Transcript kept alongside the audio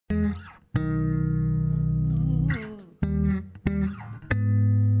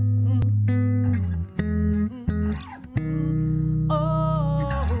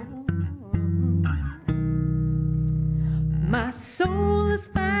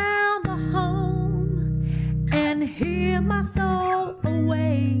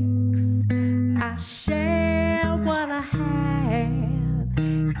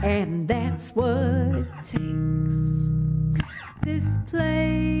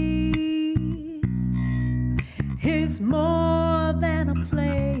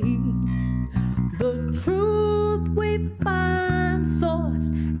place. The truth we find source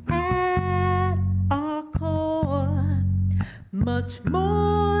at our core, much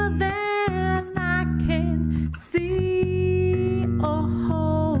more than I can see or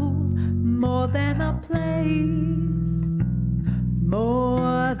hold, more than a place,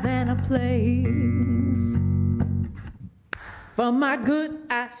 more than a place. For my good,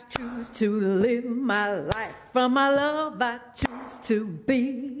 I choose to live my life. For my love, I choose to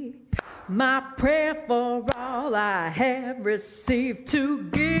be. My prayer for all I have received, to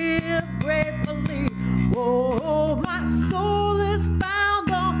give gratefully. Oh, my soul has found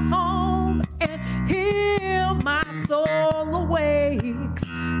a home, and here my soul awakes.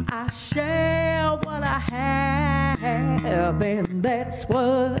 I share what I have, and that's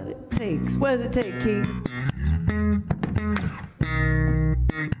what it takes. What does it take, Keith?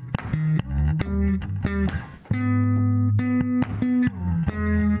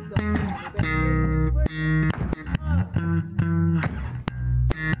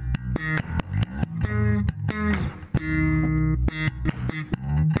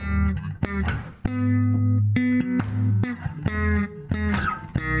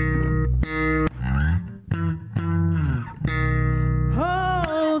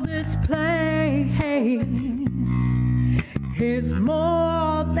 Is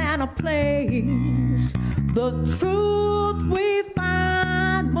more than a place. The truth we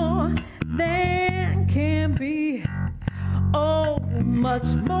find, more than can be. Oh, much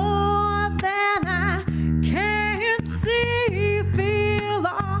more than I can see, feel,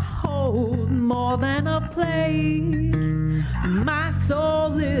 or hold, more than a place. My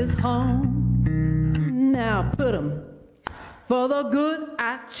soul is home. Now put 'em. For the good,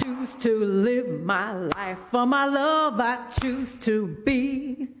 I choose to live my life. For my love, I choose to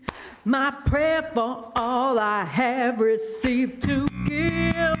be. My prayer for all I have received, to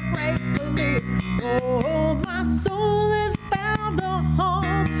give gratefully. Oh, my soul has found a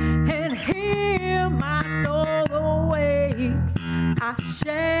home, and here my soul awakes. I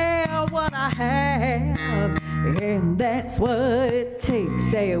share what I have, and that's what it takes.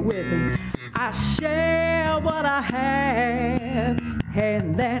 Say it with me. I share what I have,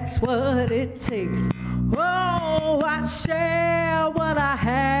 and that's what it takes. Oh, I share what I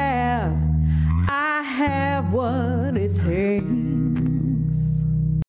have what it takes.